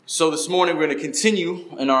So this morning we're going to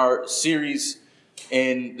continue in our series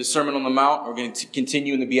in the Sermon on the Mount. We're going to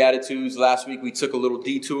continue in the Beatitudes. Last week we took a little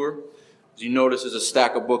detour. As you notice, there's a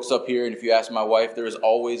stack of books up here, and if you ask my wife, there is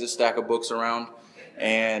always a stack of books around.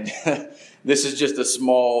 And this is just a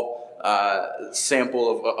small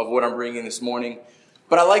sample of what I'm bringing this morning.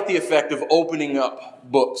 But I like the effect of opening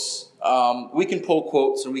up books. We can pull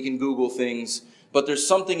quotes and we can Google things, but there's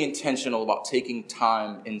something intentional about taking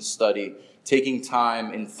time in study, taking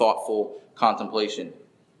time in thoughtful contemplation.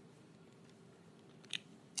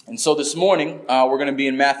 And so this morning, we're going to be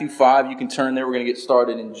in Matthew 5. You can turn there. We're going to get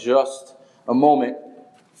started in just a moment.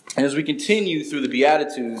 And as we continue through the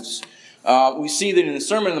Beatitudes, we see that in the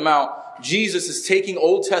Sermon on the Mount, Jesus is taking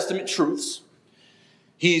Old Testament truths.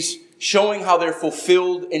 He's showing how they're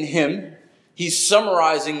fulfilled in Him. He's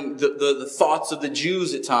summarizing the thoughts of the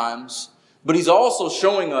Jews at times. But He's also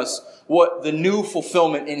showing us what the new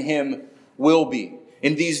fulfillment in Him will be.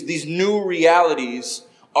 And these new realities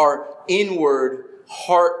are inward,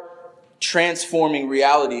 heart-transforming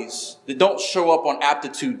realities that don't show up on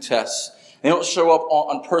aptitude tests. They don't show up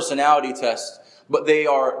on personality tests, but they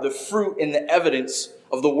are the fruit and the evidence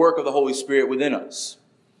of the work of the Holy Spirit within us.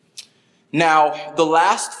 Now, the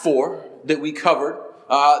last four that we covered,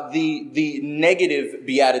 the negative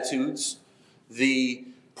Beatitudes, the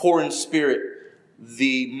poor in spirit,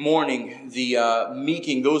 the mourning, the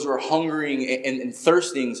meeking, those who are hungering and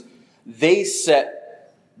thirsting, they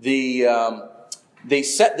set the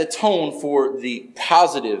tone for the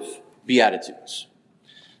positive Beatitudes.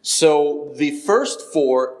 So the first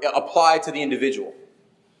four apply to the individual.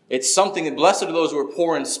 It's something that blessed are those who are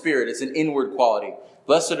poor in spirit. It's an inward quality.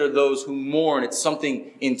 Blessed are those who mourn. It's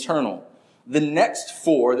something internal. The next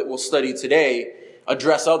four that we'll study today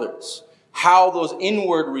address others. How those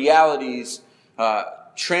inward realities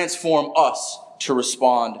transform us to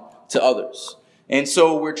respond to others. And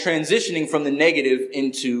so we're transitioning from the negative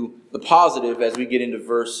into the positive as we get into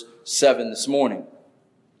verse 7 this morning.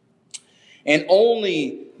 And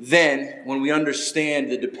only then, when we understand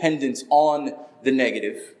the dependence on the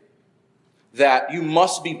negative, that you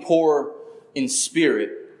must be poor in spirit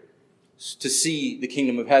to see the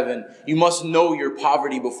kingdom of heaven. You must know your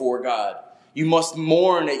poverty before God. You must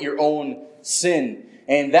mourn at your own sin.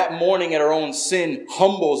 And that mourning at our own sin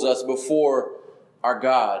humbles us before our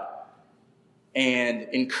God and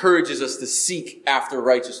encourages us to seek after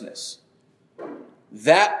righteousness.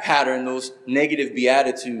 That pattern, those negative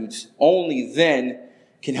beatitudes, only then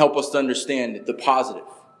can help us to understand the positive.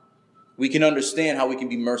 We can understand how we can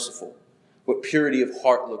be merciful, what purity of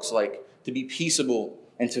heart looks like, to be peaceable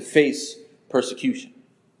and to face persecution.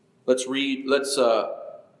 Let's read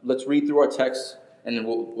through our text and then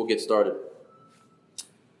we'll get started.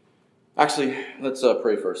 Actually, let's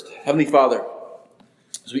pray first. Heavenly Father,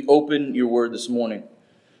 as we open your word this morning,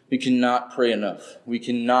 we cannot pray enough. We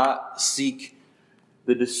cannot seek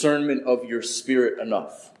the discernment of your Spirit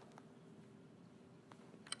enough.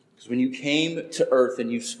 Because when you came to earth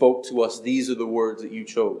and you spoke to us, these are the words that you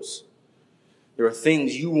chose. There are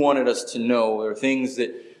things you wanted us to know. There are things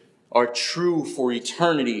that are true for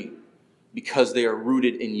eternity because they are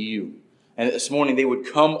rooted in you. And this morning they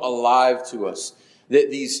would come alive to us.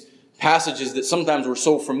 That these passages that sometimes we're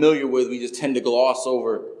so familiar with, we just tend to gloss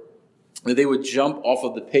over, that they would jump off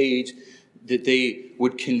of the page, that they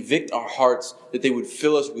would convict our hearts, that they would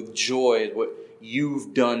fill us with joy at what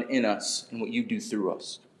you've done in us and what you do through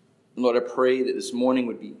us. And Lord, I pray that this morning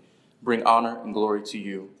would bring honor and glory to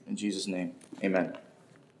you. In Jesus' name, amen.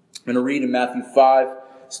 I'm going to read in Matthew 5,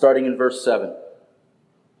 starting in verse 7.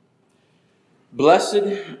 Blessed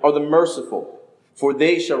are the merciful, for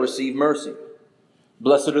they shall receive mercy.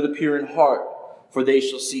 Blessed are the pure in heart, for they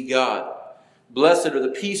shall see God. Blessed are the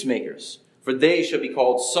peacemakers, for they shall be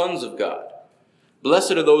called sons of God.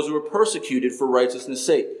 Blessed are those who are persecuted for righteousness'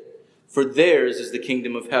 sake, for theirs is the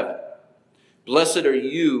kingdom of heaven. Blessed are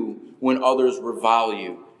you when others revile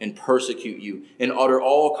you and persecute you and utter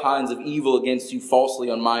all kinds of evil against you falsely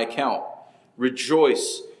on my account.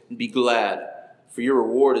 Rejoice and be glad, for your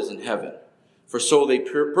reward is in heaven. For so they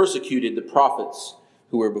persecuted the prophets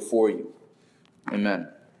who were before you. Amen.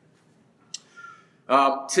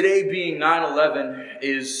 Today being 9/11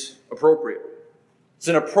 is appropriate. It's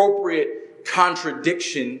an appropriate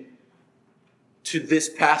contradiction to this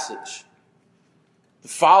passage. The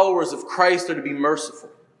followers of Christ are to be merciful,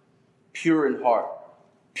 pure in heart,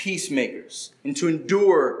 peacemakers, and to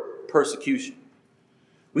endure persecution.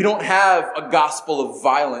 We don't have a gospel of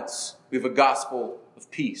violence. We have a gospel of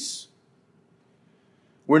peace.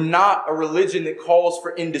 We're not a religion that calls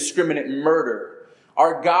for indiscriminate murder.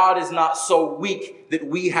 Our God is not so weak that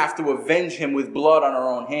we have to avenge him with blood on our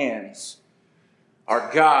own hands. our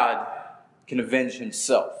God can avenge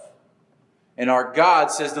himself. And our God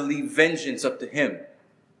says to leave vengeance up to him.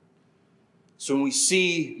 So when we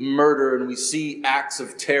see murder and we see acts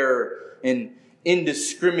of terror and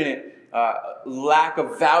indiscriminate lack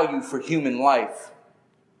of value for human life,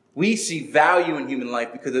 we see value in human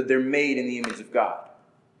life because they're made in the image of God.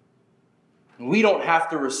 And we don't have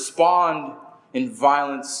to respond in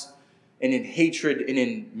violence and in hatred and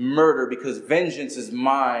in murder because vengeance is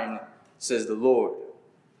mine, says the Lord.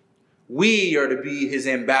 We are to be his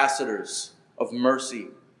ambassadors of mercy,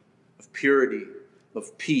 of purity,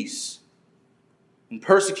 of peace. And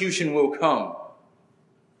persecution will come.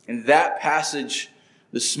 And that passage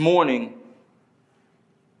this morning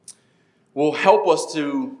will help us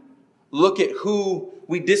to look at who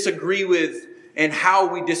we disagree with and how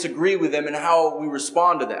we disagree with them and how we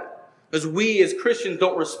respond to that. Because we as Christians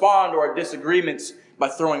don't respond to our disagreements by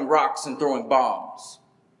throwing rocks and throwing bombs.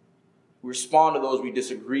 We respond to those we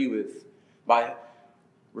disagree with by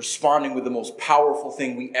responding with the most powerful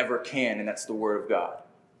thing we ever can, and that's the Word of God.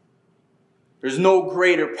 There's no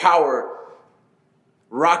greater power.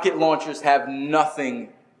 Rocket launchers have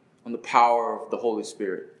nothing on the power of the Holy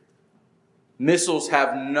Spirit. Missiles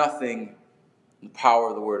have nothing on the power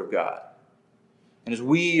of the Word of God. And as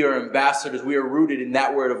we are ambassadors, we are rooted in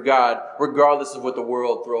that Word of God, regardless of what the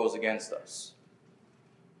world throws against us.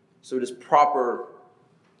 So it is proper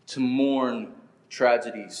to mourn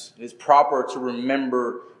tragedies. It is proper to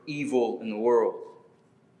remember evil in the world.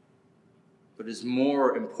 But it is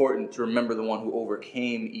more important to remember the one who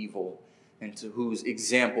overcame evil and to whose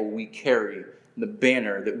example we carry the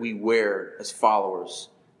banner that we wear as followers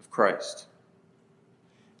of Christ.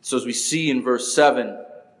 So as we see in verse 7,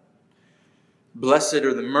 blessed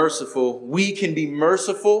are the merciful. We can be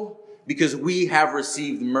merciful because we have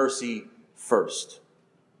received mercy first.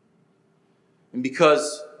 And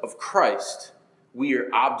because of Christ, we are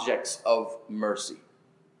objects of mercy.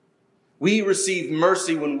 We received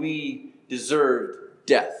mercy when we deserved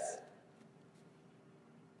death.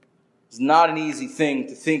 It's not an easy thing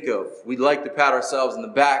to think of. We'd like to pat ourselves in the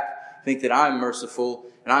back, think that I'm merciful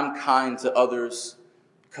and I'm kind to others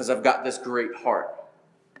because I've got this great heart.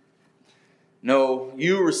 No,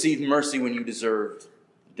 you received mercy when you deserved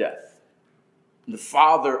death. The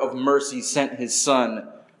Father of mercy sent his Son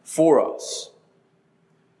for us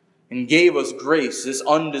and gave us grace, this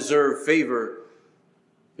undeserved favor.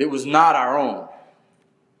 It was not our own.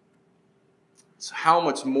 So how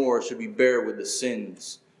much more should we bear with the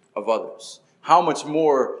sins of others? How much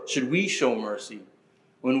more should we show mercy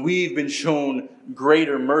when we've been shown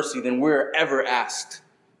greater mercy than we're ever asked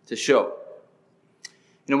to show?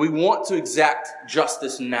 You know, we want to exact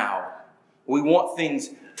justice now. We want things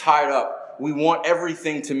tied up. We want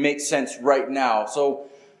everything to make sense right now. So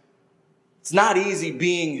it's not easy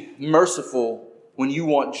being merciful when you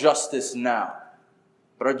want justice now.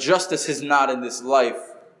 But our justice is not in this life.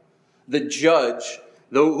 The judge,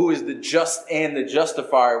 though who is the just and the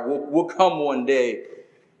justifier, will come one day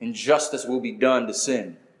and justice will be done to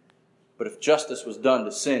sin. But if justice was done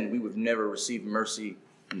to sin, we would never receive mercy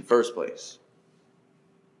in the first place.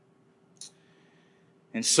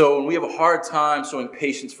 And so when we have a hard time showing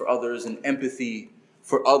patience for others and empathy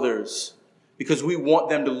for others because we want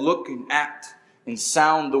them to look and act and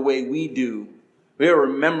sound the way we do, we got to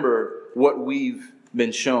remember what we've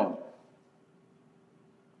been shown.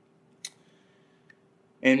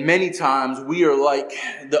 And many times we are like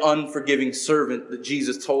the unforgiving servant that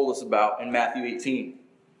Jesus told us about in Matthew 18. And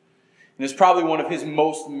it's probably one of his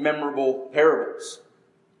most memorable parables,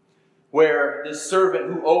 where this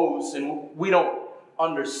servant who owes, and we don't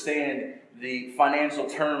understand the financial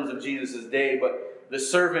terms of Jesus' day, but the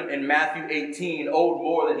servant in Matthew 18 owed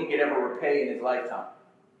more than he could ever repay in his lifetime.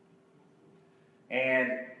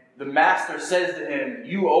 And the master says to him,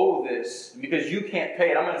 you owe this, because you can't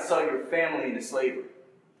pay it, I'm going to sell your family into slavery.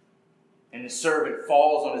 And the servant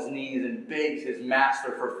falls on his knees and begs his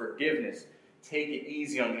master for forgiveness. Take it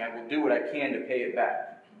easy on me. I will do what I can to pay it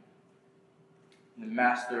back. And the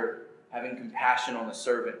master, having compassion on the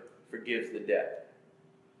servant, forgives the debt.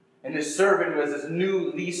 And this servant who has this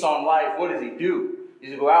new lease on life, what does he do?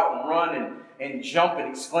 Does he go out and run and jump and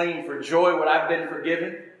exclaim for joy what I've been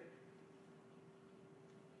forgiven?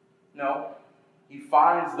 No. He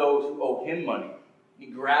finds those who owe him money. He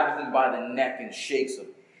grabs them by the neck and shakes them.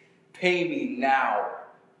 Pay me now.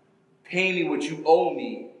 Pay me what you owe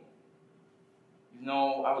me.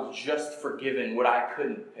 No, I was just forgiven what I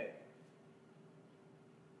couldn't pay.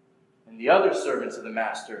 And the other servants of the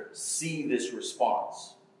master see this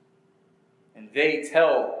response. And they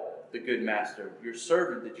tell the good master, your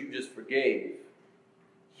servant that you just forgave,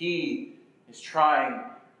 he is trying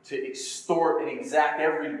to extort and exact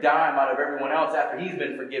every dime out of everyone else after he's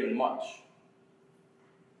been forgiven much.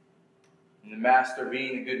 And the master,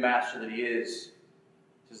 being the good master that he is,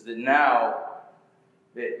 says that now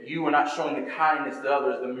that you are not showing the kindness to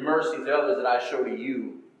others, the mercy to others that I show to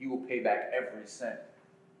you, you will pay back every cent.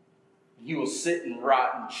 You will sit and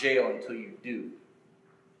rot in jail until you do.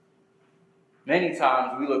 Many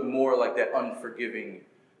times we look more like that unforgiving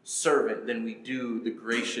servant than we do the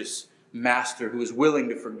gracious master who is willing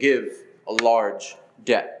to forgive a large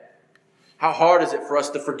debt. How hard is it for us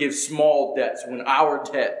to forgive small debts when our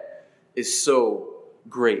debt is so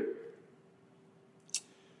great?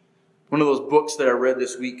 One of those books that I read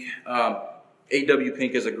this week, A.W.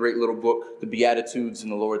 Pink has a great little book, The Beatitudes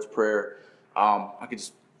and the Lord's Prayer. I could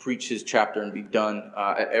just preach his chapter and be done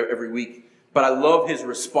every week. But I love his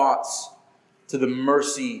response to the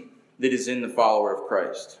mercy that is in the follower of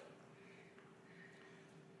Christ.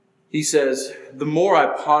 He says, "The more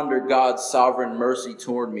I ponder God's sovereign mercy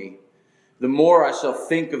toward me, the more I shall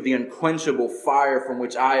think of the unquenchable fire from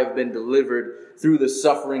which I have been delivered through the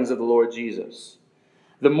sufferings of the Lord Jesus.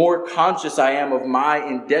 The more conscious I am of my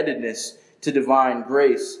indebtedness to divine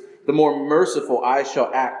grace, the more merciful I shall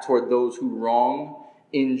act toward those who wrong,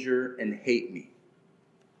 injure, and hate me."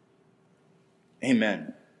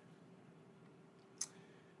 Amen.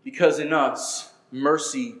 Because in us,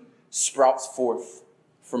 mercy sprouts forth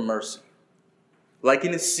from mercy. Like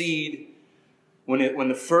in a seed, when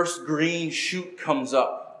the first green shoot comes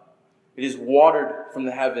up, it is watered from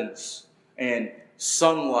the heavens, and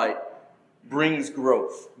sunlight brings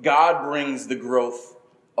growth. God brings the growth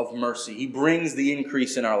of mercy. He brings the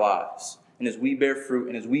increase in our lives. And as we bear fruit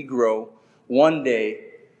and as we grow, one day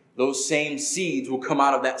those same seeds will come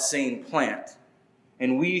out of that same plant.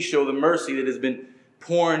 And we show the mercy that has been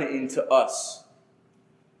poured into us.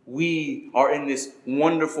 We are in this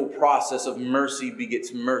wonderful process of mercy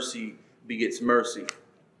begets mercy begets mercy. And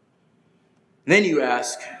then you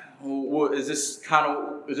ask, well, is this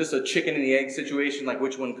a chicken and the egg situation? Like,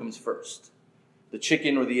 which one comes first? The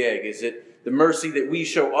chicken or the egg? Is it the mercy that we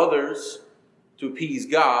show others to appease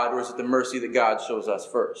God, or is it the mercy that God shows us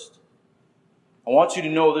first? I want you to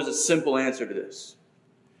know there's a simple answer to this.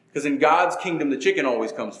 Because in God's kingdom, the chicken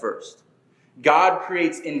always comes first. God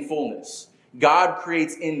creates in fullness. God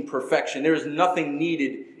creates in perfection. There is nothing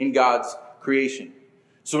needed in God's creation.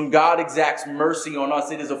 So when God exacts mercy on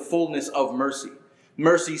us, it is a fullness of mercy.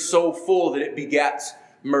 Mercy so full that it begats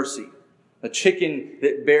mercy. A chicken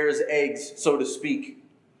that bears eggs, so to speak.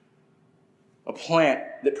 A plant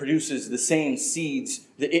that produces the same seeds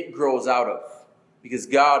that it grows out of. Because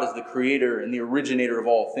God is the creator and the originator of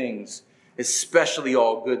all things, especially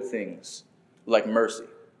all good things, like mercy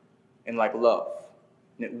and like love.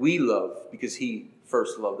 And that we love because he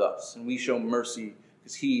first loved us. And we show mercy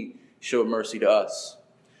because he showed mercy to us.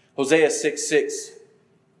 Hosea 6:6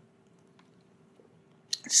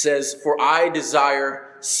 says, "For I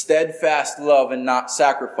desire steadfast love and not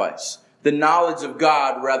sacrifice, the knowledge of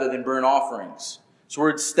God rather than burnt offerings." This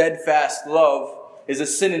word steadfast love is a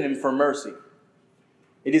synonym for mercy.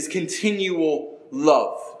 It is continual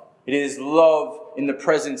love. It is love in the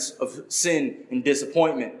presence of sin and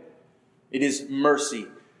disappointment. It is mercy.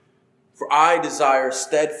 "For I desire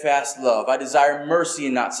steadfast love. I desire mercy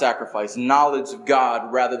and not sacrifice, knowledge of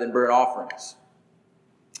God rather than burnt offerings."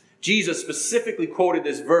 Jesus specifically quoted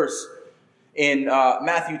this verse in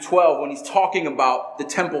Matthew 12 when he's talking about the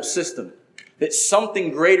temple system. That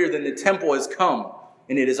something greater than the temple has come,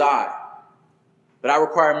 and it is I. But I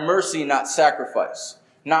require mercy and not sacrifice,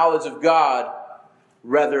 knowledge of God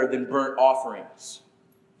rather than burnt offerings.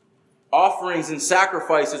 Offerings and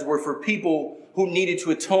sacrifices were for people who needed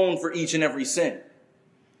to atone for each and every sin.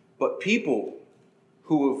 But people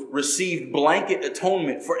who have received blanket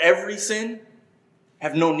atonement for every sin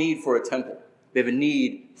have no need for a temple. They have a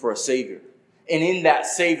need for a Savior. And in that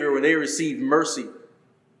Savior, when they receive mercy,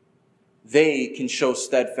 they can show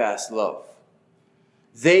steadfast love.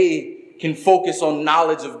 They can focus on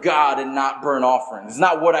knowledge of God and not burnt offerings. It's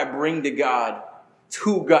not what I bring to God. It's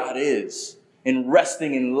who God is, and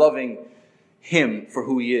resting and loving him for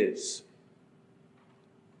who he is.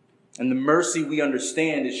 And the mercy we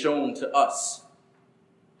understand is shown to us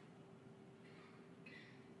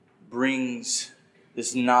brings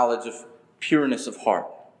this knowledge of pureness of heart.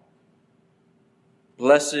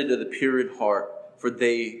 Blessed are the pure in heart, for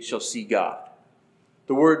they shall see God.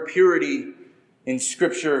 The word purity in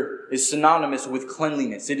Scripture is synonymous with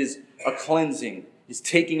cleanliness. It is a cleansing. It's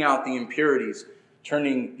taking out the impurities,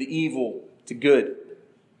 turning the evil to good.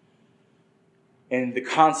 And the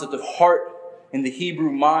concept of heart in the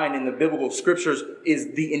Hebrew mind in the biblical scriptures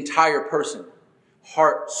is the entire person.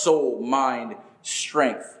 Heart, soul, mind,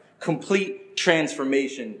 strength, complete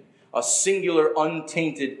transformation, a singular,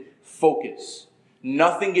 untainted focus.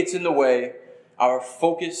 Nothing gets in the way. Our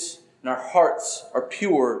focus and our hearts are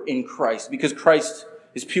pure in Christ because Christ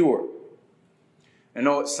is pure. I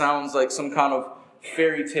know it sounds like some kind of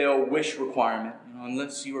fairy tale wish requirement.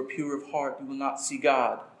 Unless you are pure of heart, you will not see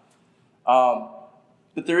God.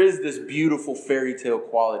 But there is this beautiful fairy tale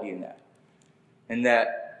quality in that. And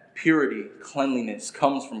that purity, cleanliness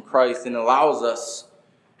comes from Christ and allows us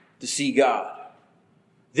to see God.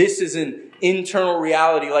 This is an internal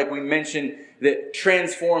reality, like we mentioned, that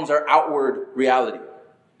transforms our outward reality.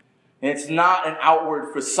 And it's not an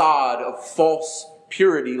outward facade of false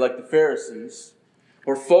purity like the Pharisees,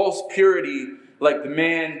 or false purity like the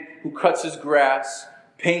man who cuts his grass,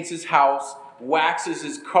 paints his house, waxes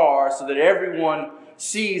his car so that everyone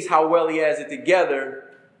sees how well he has it together,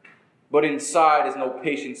 but inside has no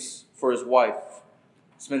patience for his wife,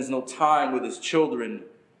 spends no time with his children,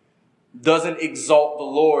 doesn't exalt the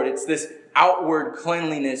Lord. It's this outward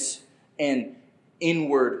cleanliness and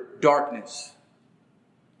inward darkness.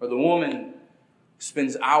 Or the woman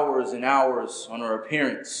spends hours and hours on her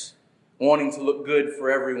appearance, wanting to look good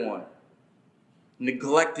for everyone,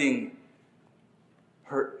 neglecting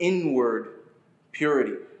her inward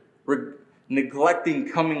purity, neglecting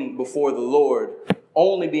coming before the Lord,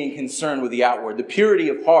 only being concerned with the outward. The purity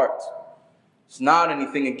of heart is not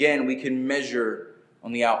anything, again, we can measure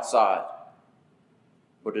on the outside,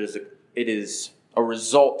 but it is a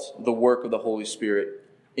result of the work of the Holy Spirit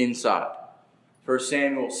inside. 1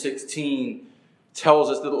 Samuel 16 tells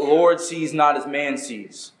us that the Lord sees not as man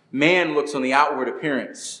sees. Man looks on the outward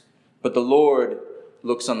appearance, but the Lord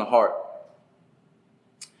looks on the heart.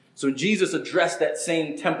 So when Jesus addressed that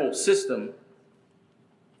same temple system,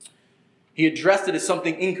 he addressed it as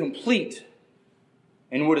something incomplete,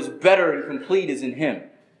 and what is better and complete is in him.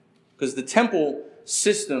 Because the temple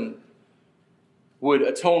system would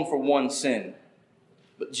atone for one sin,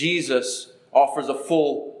 but Jesus offers a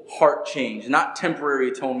full heart change, not temporary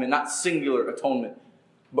atonement, not singular atonement,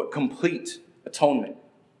 but complete atonement.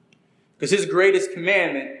 Because his greatest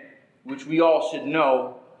commandment, which we all should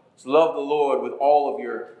know, is love the Lord with all of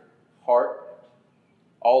your heart,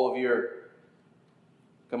 all of your,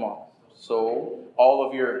 soul, all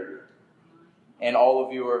of your, and all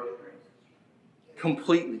of your,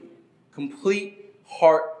 completely. Complete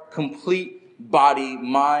heart, complete body,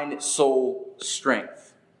 mind, soul,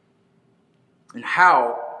 strength. And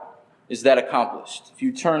how is that accomplished? If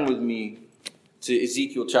you turn with me to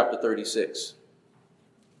Ezekiel chapter 36.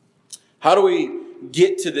 How do we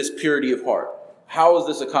get to this purity of heart? How is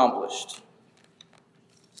this accomplished?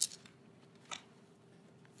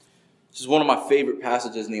 This is one of my favorite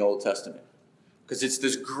passages in the Old Testament because it's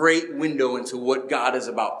this great window into what God is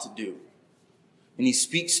about to do. And he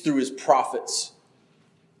speaks through his prophets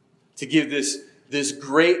to give this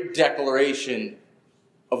great declaration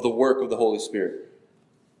of the work of the Holy Spirit.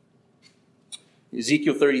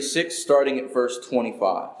 Ezekiel 36, starting at verse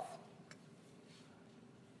 25.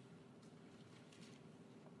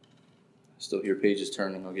 Still hear pages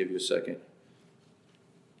turning. I'll give you a second.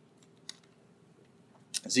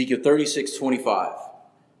 Ezekiel 36:25.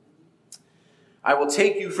 I will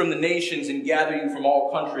take you from the nations and gather you from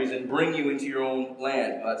all countries and bring you into your own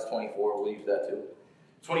land. That's 24. We'll use that too.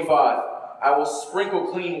 25. I will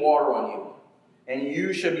sprinkle clean water on you, and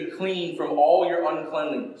you shall be clean from all your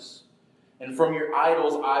uncleanliness. And from your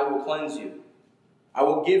idols I will cleanse you. I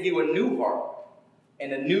will give you a new heart,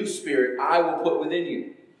 and a new spirit I will put within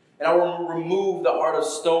you. And I will remove the heart of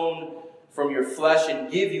stone from your flesh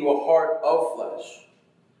and give you a heart of flesh.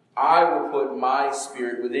 I will put my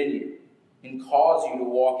spirit within you and cause you to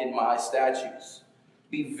walk in my statutes.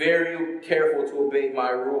 Be very careful to obey my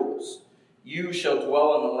rules. You shall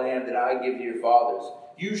dwell in the land that I give to your fathers.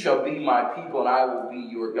 You shall be my people, and I will be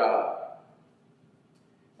your God.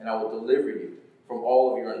 And I will deliver you from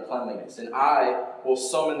all of your uncleanliness. And I will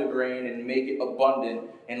summon the grain and make it abundant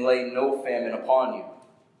and lay no famine upon you.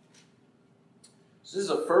 So this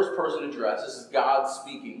is a first-person address. This is God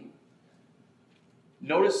speaking.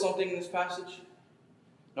 Notice something in this passage.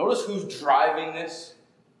 Notice who's driving this.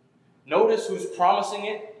 Notice who's promising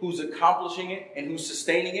it, who's accomplishing it, and who's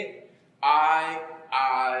sustaining it. I.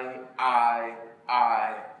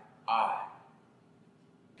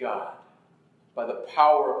 God. By the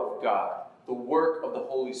power of God, the work of the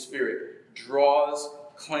Holy Spirit draws,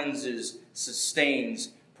 cleanses,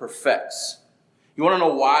 sustains, perfects. You want to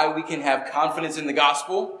know why we can have confidence in the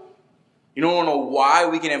gospel? You don't want to know why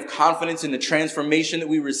we can have confidence in the transformation that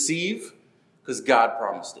we receive? Because God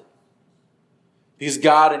promised it. Because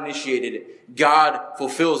God initiated it. God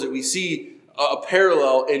fulfills it. We see a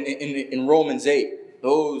parallel in Romans 8.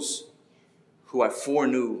 Those who I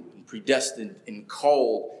foreknew and predestined and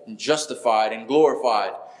called and justified and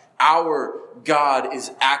glorified. Our God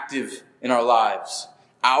is active in our lives.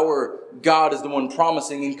 Our God is the one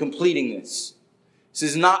promising and completing this. This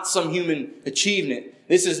is not some human achievement.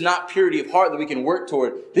 This is not purity of heart that we can work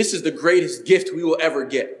toward. This is the greatest gift we will ever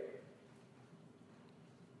get.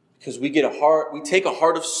 Because we take a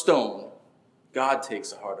heart of stone. God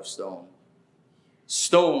takes a heart of stone.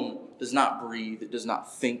 Stone does not breathe. It does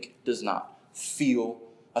not think. It does not feel.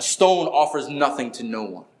 A stone offers nothing to no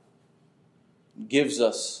one. It gives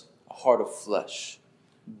us a heart of flesh.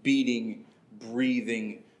 Beating,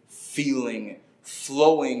 breathing, feeling,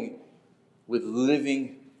 flowing with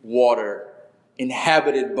living water,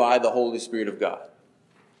 inhabited by the Holy Spirit of God.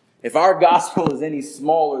 If our gospel is any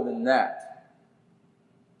smaller than that,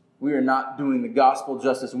 we are not doing the gospel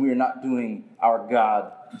justice, and we are not doing our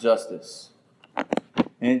God justice.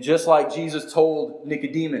 And just like Jesus told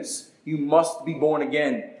Nicodemus, you must be born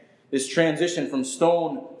again. This transition from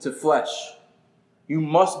stone to flesh. You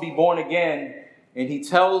must be born again. And he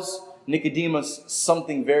tells Nicodemus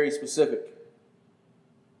something very specific.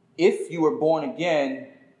 If you are born again,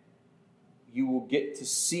 you will get to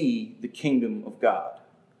see the kingdom of God.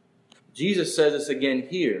 Jesus says this again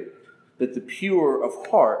here, that the pure of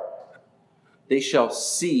heart, they shall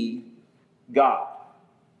see God.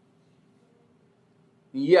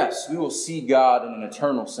 Yes, we will see God in an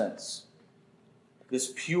eternal sense.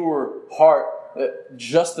 This pure heart that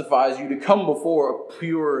justifies you to come before a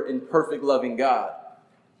pure and perfect loving God.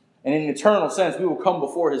 And in an eternal sense, we will come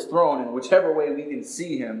before his throne, and whichever way we can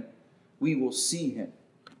see him, we will see him.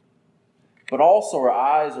 But also our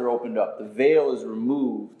eyes are opened up, the veil is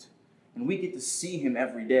removed, and we get to see him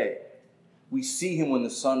every day. We see him when the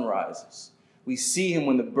sun rises. We see him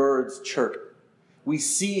when the birds chirp. We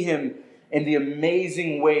see him in the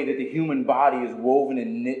amazing way that the human body is woven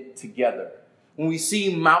and knit together. When we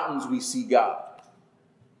see mountains, we see God.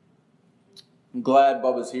 I'm glad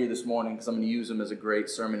Bubba's here this morning because I'm going to use him as a great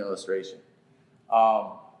sermon illustration.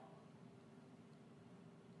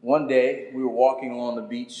 One day, we were walking along the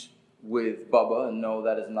beach with Bubba, and no,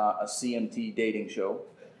 that is not a CMT dating show.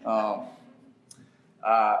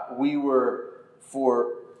 We were,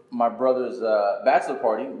 for my brother's bachelor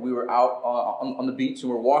party, we were out on the beach, and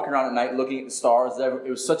we were walking around at night looking at the stars. It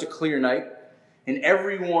was such a clear night, and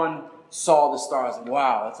everyone saw the stars.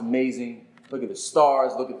 Wow, that's amazing. Look at the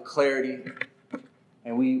stars, look at the clarity.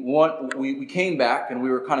 And we came back, and we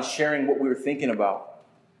were kind of sharing what we were thinking about.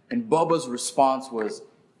 And Bubba's response was,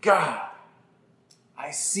 God, I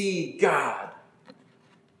see God.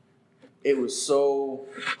 It was so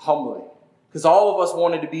humbling. Because all of us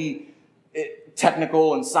wanted to be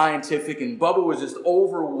technical and scientific, and Bubba was just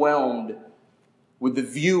overwhelmed with the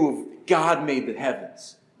view of God made the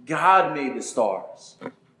heavens. God made the stars.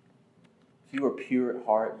 If you are pure at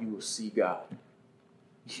heart, you will see God.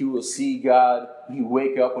 You will see God when you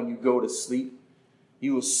wake up, when you go to sleep.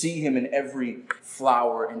 You will see him in every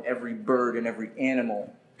flower, in every bird, in every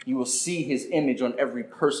animal. You will see his image on every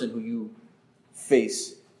person who you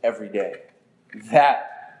face every day.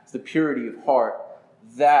 That is the purity of heart.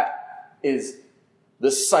 That is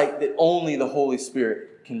the sight that only the Holy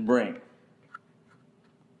Spirit can bring.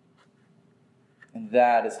 And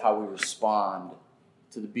that is how we respond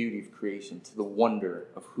to the beauty of creation, to the wonder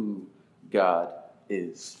of who God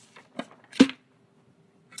is.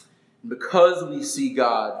 Because we see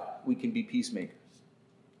God, we can be peacemakers.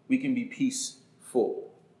 We can be peaceful.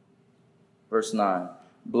 Verse 9,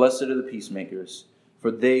 blessed are the peacemakers,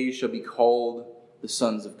 for they shall be called the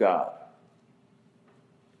sons of God.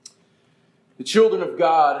 The children of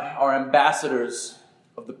God are ambassadors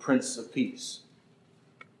of the Prince of Peace.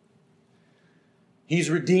 He's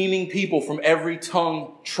redeeming people from every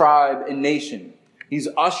tongue, tribe, and nation. He's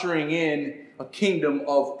ushering in a kingdom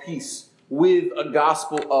of peace with a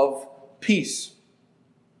gospel of peace.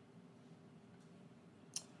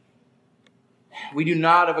 We do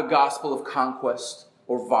not have a gospel of conquest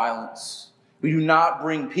or violence. We do not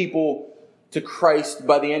bring people to Christ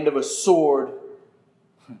by the end of a sword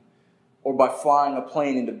or by flying a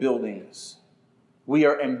plane into buildings. We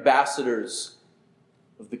are ambassadors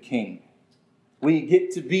of the King. We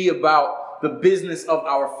get to be about the business of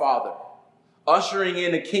our Father, ushering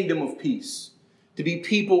in a kingdom of peace, to be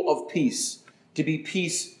people of peace, to be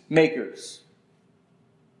peacemakers.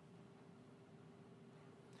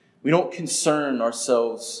 We don't concern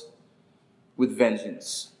ourselves with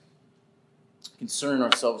vengeance. Concern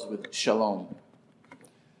ourselves with shalom.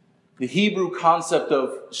 The Hebrew concept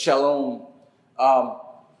of shalom,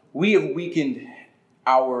 we have weakened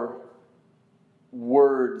our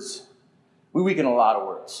words We weaken a lot of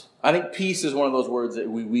words. I think peace is one of those words that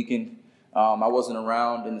we weakened. I wasn't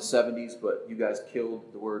around in the 70s, but you guys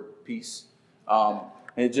killed the word peace. And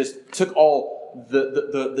it just took all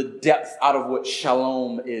the depth out of what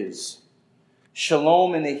shalom is.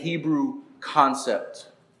 Shalom in the Hebrew concept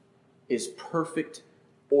is perfect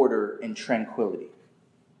order and tranquility.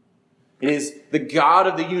 It is the God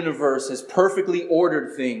of the universe has perfectly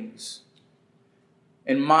ordered things.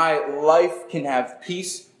 And my life can have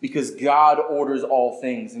peace because God orders all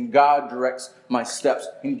things. And God directs my steps.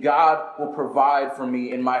 And God will provide for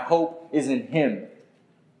me. And my hope is in Him.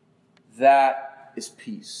 That is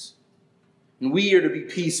peace. And we are to be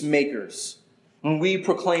peacemakers. When we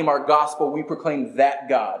proclaim our gospel, we proclaim that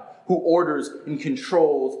God who orders and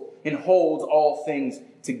controls and holds all things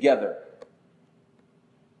together.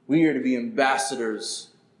 We are to be ambassadors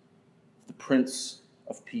of the Prince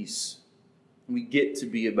of Peace. And we get to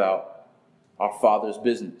be about our Father's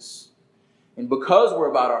business. And because we're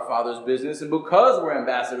about our Father's business and because we're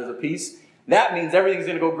ambassadors of peace, that means everything's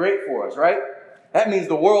going to go great for us, right? That means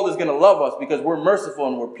the world is going to love us because we're merciful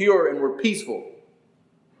and we're pure and we're peaceful.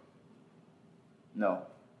 No.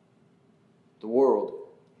 The world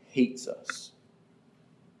hates us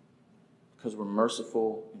because we're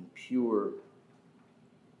merciful and pure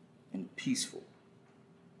and peaceful.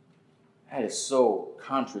 That is so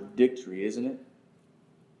contradictory, isn't it?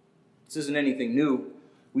 This isn't anything new.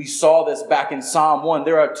 We saw this back in Psalm 1.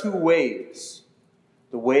 There are two ways.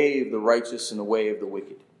 The way of the righteous and the way of the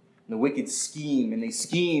wicked. And the wicked scheme, and they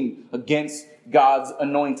scheme against God's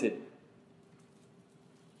anointed.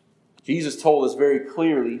 Jesus told us very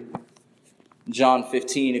clearly in John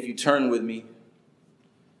 15, if you turn with me,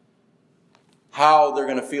 how they're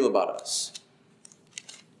going to feel about us.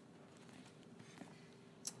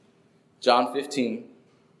 John 15,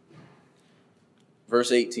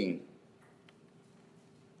 verse 18.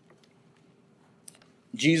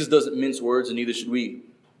 Jesus doesn't mince words, and neither should we.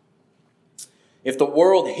 If the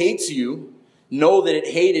world hates you, know that it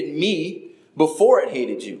hated me before it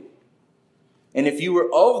hated you. And if you were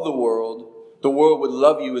of the world would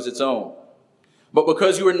love you as its own. But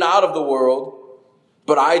because you are not of the world,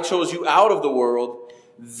 but I chose you out of the world,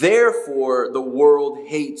 therefore the world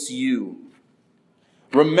hates you.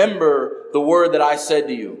 Remember the word that I said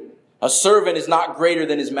to you. A servant is not greater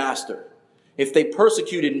than his master. If they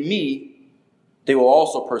persecuted me, they will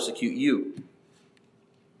also persecute you.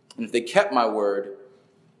 And if they kept my word,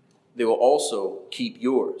 they will also keep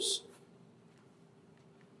yours.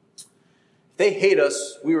 If they hate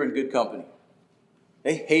us, we were in good company.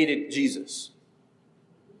 They hated Jesus.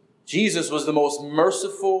 Jesus was the most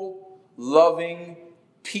merciful, loving,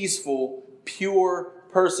 peaceful, pure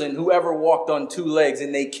person who ever walked on two legs,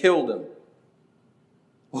 and they killed him.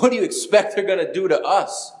 What do you expect they're going to do to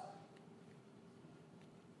us?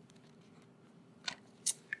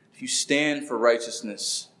 If you stand for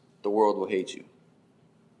righteousness, the world will hate you.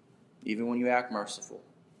 Even when you act merciful.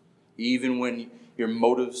 Even when your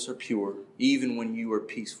motives are pure. Even when you are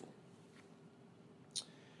peaceful.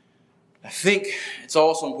 I think it's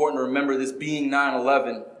also important to remember this being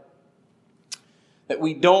 9/11, that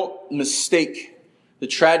we don't mistake the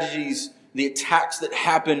tragedies, the attacks that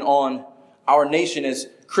happen on our nation as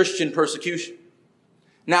Christian persecution.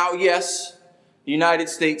 Now, yes, the United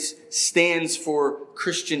States stands for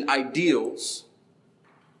Christian ideals,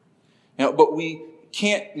 but we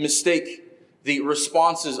can't mistake the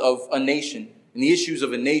responses of a nation and the issues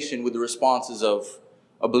of a nation with the responses of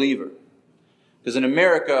a believer. Because in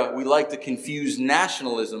America, we like to confuse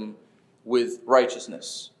nationalism with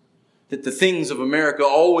righteousness. That the things of America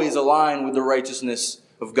always align with the righteousness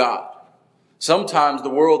of God. Sometimes the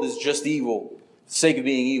world is just evil for the sake of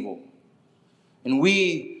being evil. And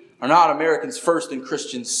we are not Americans first and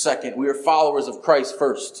Christians second. We are followers of Christ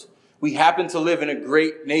first. We happen to live in a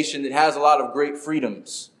great nation that has a lot of great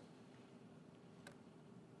freedoms.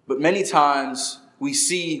 But many times we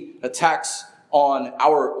see attacks on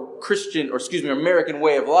our American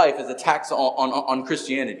way of life as attacks on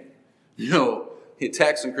Christianity. No, the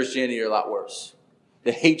attacks on Christianity are a lot worse.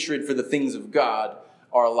 The hatred for the things of God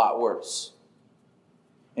are a lot worse.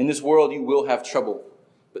 In this world you will have trouble,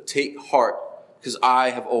 but take heart, because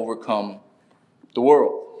I have overcome the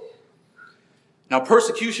world. Now,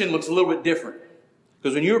 persecution looks a little bit different.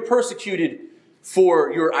 Because when you're persecuted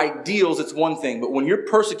for your ideals, it's one thing. But when you're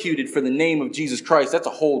persecuted for the name of Jesus Christ, that's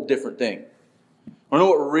a whole different thing. Want to know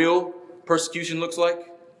what real persecution looks like?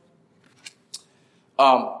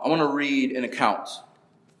 I want to read an account.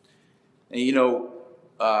 And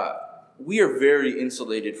we are very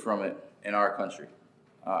insulated from it in our country.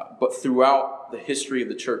 But throughout the history of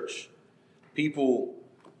the church, people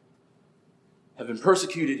have been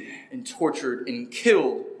persecuted and tortured and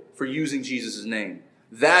killed for using Jesus' name.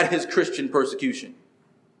 That is Christian persecution.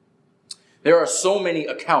 There are so many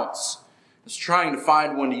accounts. I was trying to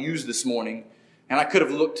find one to use this morning, and I could have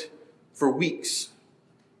looked for weeks.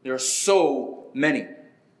 There are so many.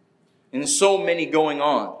 And so many going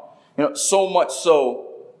on. So much so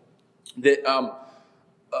that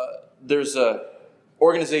there's a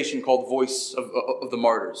organization called Voice of the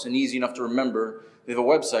Martyrs, and easy enough to remember. They have a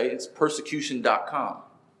website. It's persecution.com. I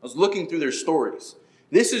was looking through their stories.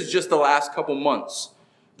 This is just the last couple months.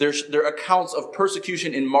 Their accounts of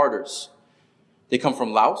persecution in martyrs. They come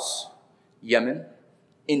from Laos, Yemen,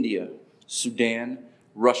 India, Sudan,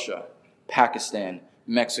 Russia, Pakistan,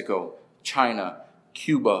 Mexico, China,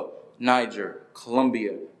 Cuba, Niger,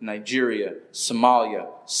 Colombia, Nigeria, Somalia,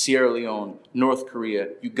 Sierra Leone, North Korea,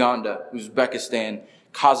 Uganda, Uzbekistan,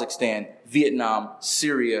 Kazakhstan, Vietnam,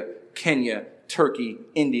 Syria, Kenya, Turkey,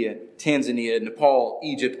 India, Tanzania, Nepal,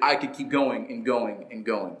 Egypt. I could keep going and going and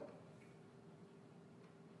going.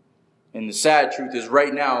 And the sad truth is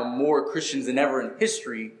right now, more Christians than ever in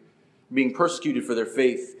history are being persecuted for their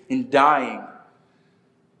faith and dying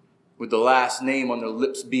with the last name on their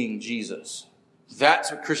lips being Jesus.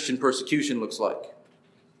 That's what Christian persecution looks like.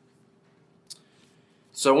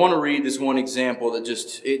 So I want to read this one example that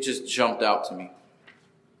just jumped out to me.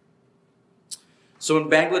 So in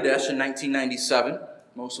Bangladesh in 1997,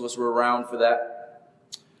 most of us were around for that.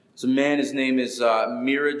 There's a man, his name is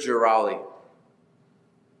Mira Jarali.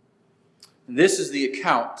 And this is the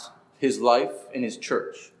account of his life and his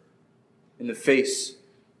church in the face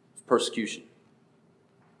of persecution.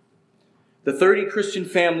 The 30 Christian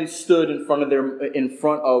families stood in front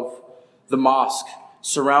of the mosque,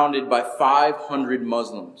 surrounded by 500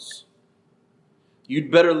 Muslims.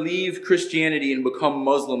 "You'd better leave Christianity and become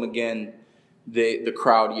Muslim again," the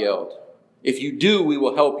crowd yelled. "If you do, we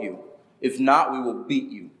will help you. If not, we will beat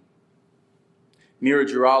you." Mira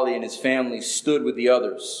Jarali and his family stood with the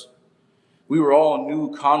others. "We were all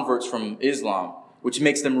new converts from Islam, which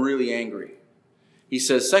makes them really angry." He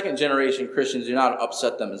says second-generation Christians do not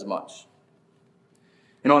upset them as much.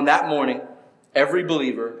 And on that morning, every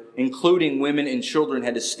believer, including women and children,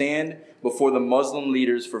 had to stand before the Muslim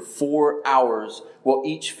leaders for 4 hours while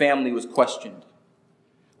each family was questioned.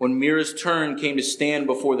 When Mira's turn came to stand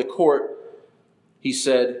before the court, he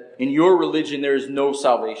said, "In your religion there is no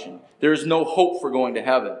salvation. There is no hope for going to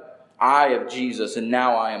heaven. I have Jesus, and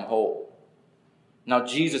now I am whole. Now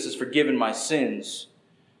Jesus has forgiven my sins,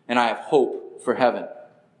 and I have hope for heaven."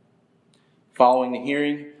 Following the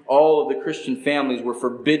hearing, all of the Christian families were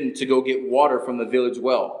forbidden to go get water from the village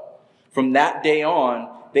well. From that day on,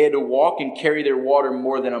 they had to walk and carry their water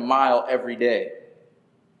more than a mile every day.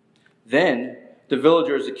 Then, the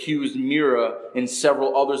villagers accused Mira and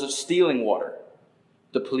several others of stealing water.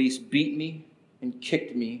 "The police beat me and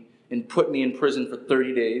kicked me and put me in prison for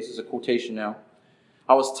 30 days, is a quotation now.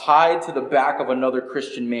 "I was tied to the back of another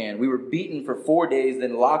Christian man. We were beaten for 4 days,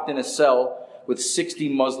 then locked in a cell with 60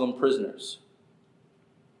 Muslim prisoners.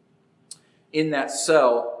 In that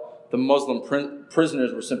cell, the Muslim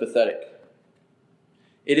prisoners were sympathetic.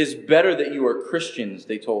 "It is better that you are Christians,"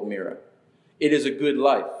 they told Mira. "It is a good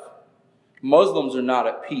life. Muslims are not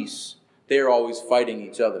at peace. They are always fighting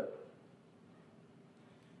each other."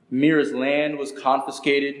 Mira's land was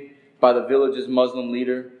confiscated by the village's Muslim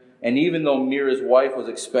leader, and even though Mira's wife was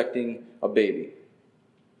expecting a baby.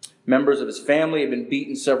 Members of his family had been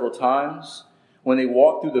beaten several times. When they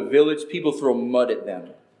walked through the village, people throw mud at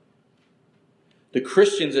them. The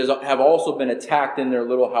Christians have also been attacked in their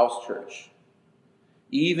little house church.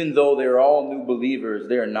 Even though they are all new believers,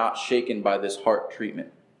 they are not shaken by this harsh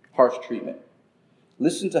treatment.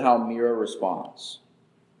 Listen to how Mira responds.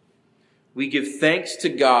 "We give thanks to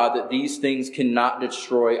God that these things cannot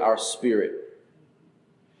destroy our spirit.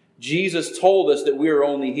 Jesus told us that we are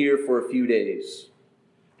only here for a few days.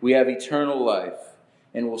 We have eternal life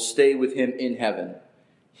and will stay with him in heaven.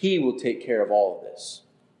 He will take care of all of this."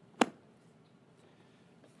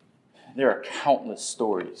 There are countless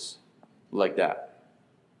stories like that.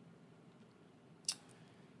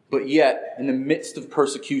 But yet, in the midst of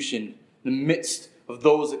persecution, in the midst of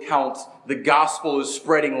those accounts, the gospel is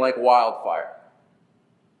spreading like wildfire.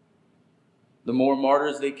 The more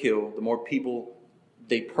martyrs they kill, the more people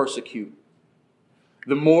they persecute,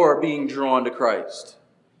 the more are being drawn to Christ.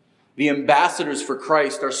 The ambassadors for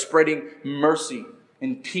Christ are spreading mercy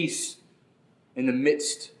and peace in the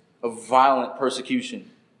midst of violent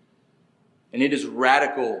persecution. And it is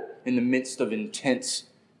radical in the midst of intense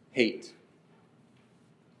hate.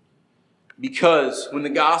 Because when the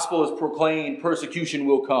gospel is proclaimed, persecution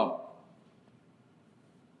will come.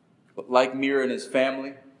 But like Mira and his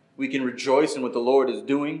family, We can rejoice in what the Lord is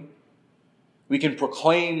doing. We can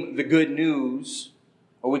proclaim the good news,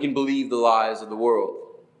 or we can believe the lies of the world.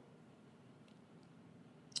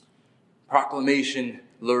 Proclamation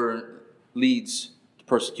leads to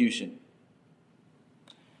persecution.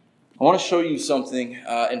 I want to show you something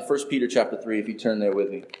in 1 Peter chapter 3, if you turn there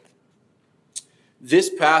with me.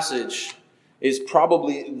 This passage is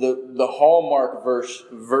probably the hallmark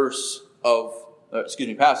passage of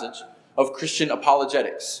Christian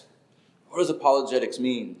apologetics. What does apologetics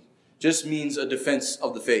mean? Just means a defense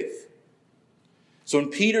of the faith. So when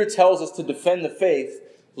Peter tells us to defend the faith,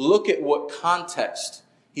 look at what context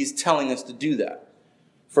he's telling us to do that.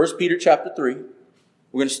 1 Peter chapter 3,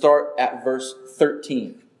 we're going to start at verse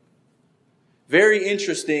 13. Very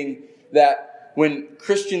interesting that when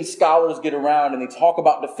Christian scholars get around and they talk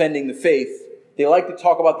about defending the faith, they like to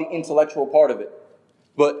talk about the intellectual part of it.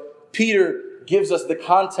 But Peter gives us the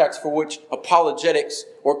context for which apologetics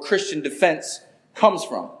or Christian defense comes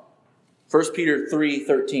from. 1 Peter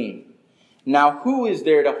 3:13. Now who is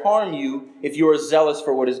there to harm you if you are zealous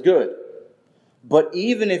for what is good? But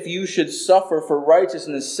even if you should suffer for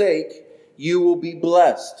righteousness' sake, you will be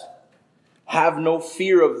blessed. Have no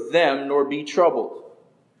fear of them, nor be troubled.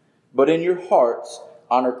 But in your hearts,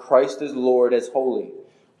 honor Christ as Lord, as holy,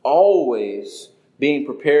 always being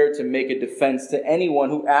prepared to make a defense to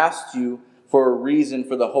anyone who asks you for a reason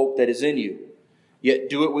for the hope that is in you. Yet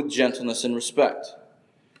do it with gentleness and respect,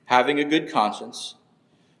 having a good conscience,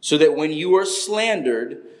 so that when you are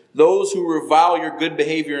slandered, those who revile your good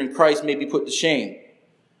behavior in Christ may be put to shame.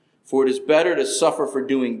 For it is better to suffer for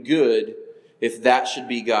doing good, if that should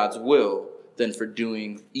be God's will, than for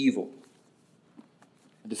doing evil.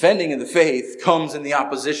 Defending of the faith comes in the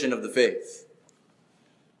opposition of the faith.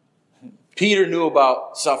 Peter knew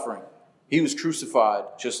about suffering. He was crucified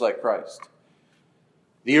just like Christ.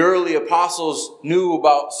 The early apostles knew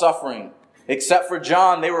about suffering. Except for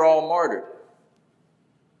John, they were all martyred.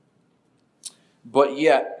 But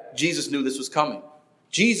yet, Jesus knew this was coming.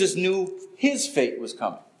 Jesus knew his fate was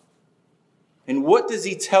coming. And what does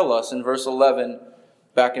he tell us in verse 11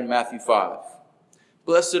 back in Matthew 5?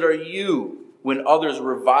 Blessed are you when others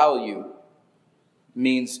revile you,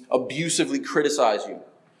 means abusively criticize you.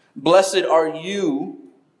 Blessed are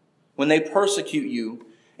you when they persecute you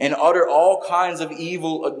and utter all kinds of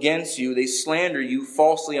evil against you. They slander you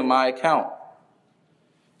falsely on my account.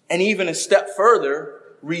 And even a step further,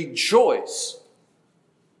 rejoice.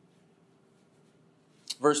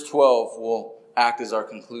 Verse 12 will act as our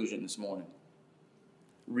conclusion this morning.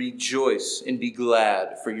 Rejoice and be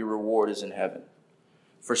glad, for your reward is in heaven.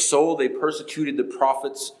 For so they persecuted the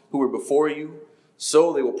prophets who were before you,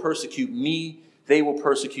 so they will persecute me, they will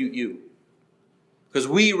persecute you. Because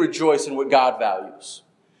we rejoice in what God values.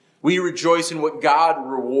 We rejoice in what God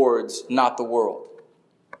rewards, not the world.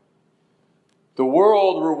 The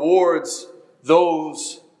world rewards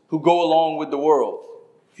those who go along with the world.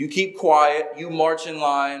 If you keep quiet, you march in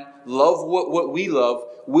line, love what we love,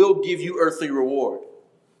 we'll give you earthly reward.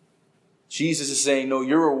 Jesus is saying, no,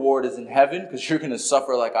 your reward is in heaven because you're going to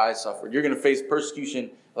suffer like I suffered. You're going to face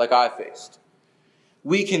persecution like I faced.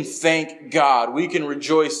 We can thank God. We can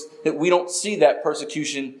rejoice that we don't see that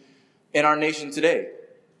persecution in our nation today.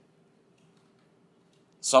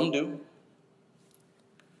 Some do.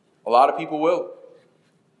 A lot of people will.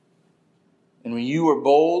 And when you are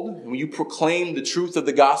bold, and when you proclaim the truth of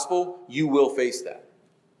the gospel, you will face that.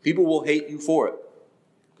 People will hate you for it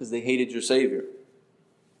because they hated your Savior.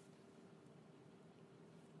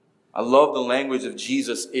 I love the language of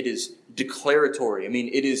Jesus. It is declaratory.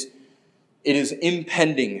 It is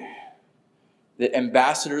impending that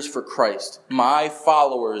ambassadors for Christ, my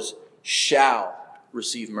followers, shall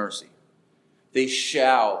receive mercy. They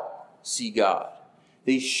shall see God.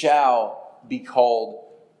 They shall be called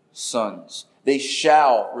sons. They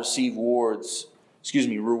shall receive rewards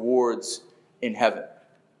in heaven.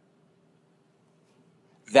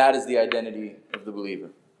 That is the identity of the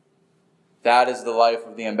believer. That is the life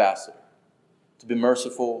of the ambassador. To be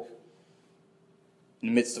merciful in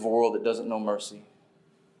the midst of a world that doesn't know mercy.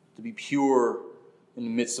 To be pure in the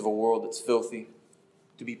midst of a world that's filthy.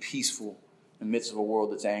 To be peaceful in the midst of a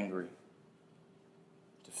world that's angry.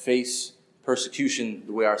 To face persecution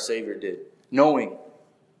the way our Savior did. Knowing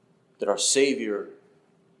that our Savior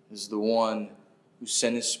is the one who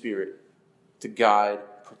sent His Spirit to guide,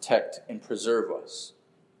 protect, and preserve us.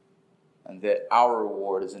 And that our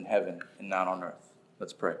reward is in heaven and not on earth.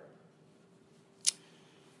 Let's pray.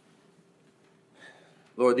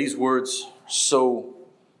 Lord, these words are so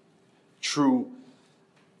true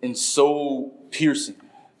and so piercing,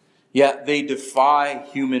 yet they defy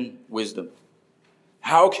human wisdom.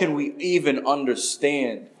 How can we even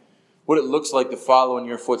understand what it looks like to follow in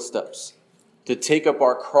your footsteps, to take up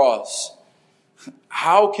our cross.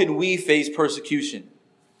 How can we face persecution?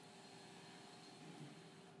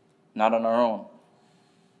 Not on our own.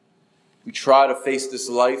 We try to face this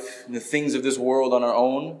life and the things of this world on our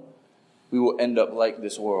own, we will end up like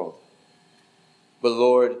this world. But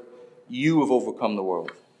Lord, you have overcome the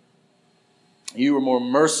world. You are more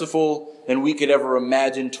merciful than we could ever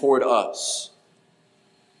imagine toward us.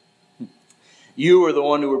 You are the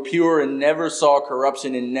one who were pure and never saw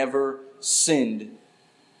corruption and never sinned.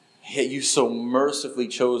 Yet you so mercifully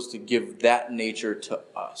chose to give that nature to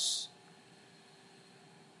us.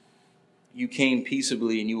 You came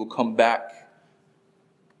peaceably and you will come back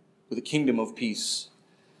with a kingdom of peace.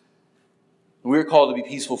 We're called to be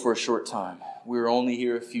peaceful for a short time. We're only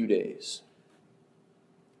here a few days.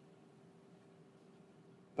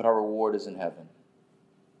 But our reward is in heaven.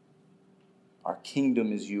 Our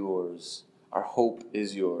kingdom is yours. Our hope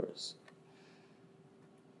is yours.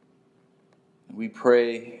 And we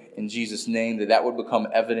pray in Jesus' name that that would become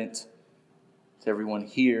evident to everyone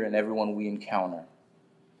here and everyone we encounter.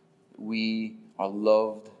 We are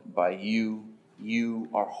loved by you. You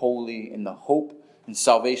are holy, and the hope and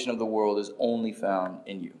salvation of the world is only found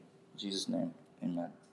in you. In Jesus' name, amen.